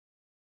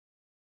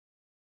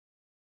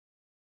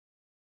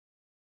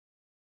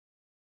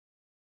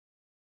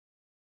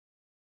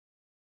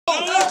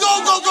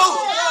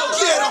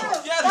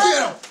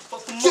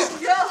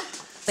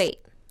Wait,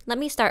 let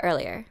me start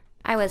earlier.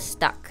 I was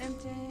stuck.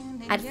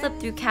 I'd flip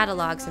through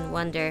catalogs and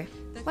wonder,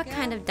 what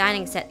kind of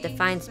dining set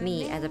defines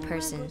me as a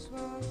person?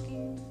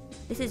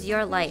 This is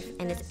your life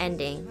and it's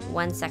ending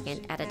 1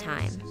 second at a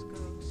time.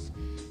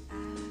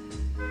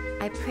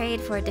 I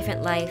prayed for a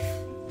different life.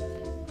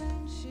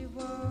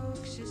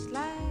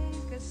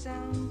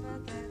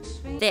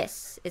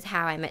 This is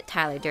how I met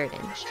Tyler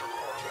Durden.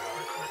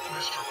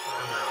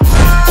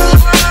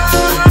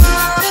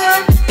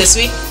 This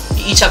week,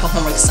 you each have a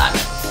homework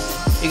assignment.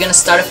 You're gonna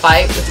start a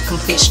fight with a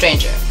complete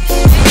stranger.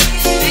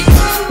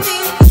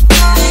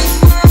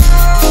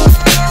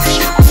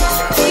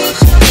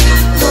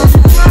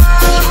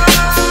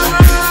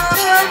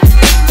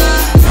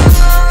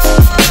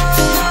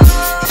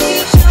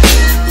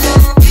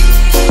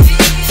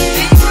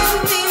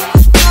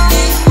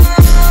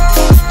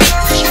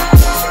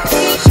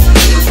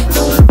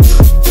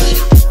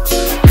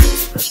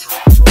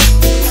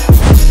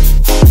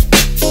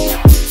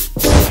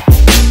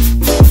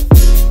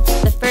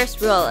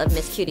 Rule of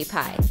Miss Cutie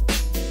Pie: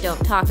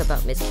 don't talk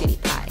about Miss Cutie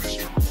Pie.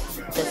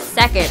 The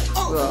second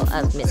rule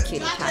of Miss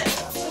Cutie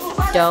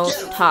Pie: don't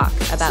talk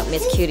about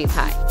Miss Cutie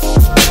Pie.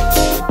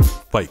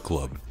 Fight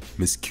Club,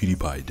 Miss Cutie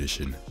Pie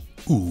edition.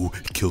 Ooh,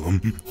 kill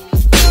him.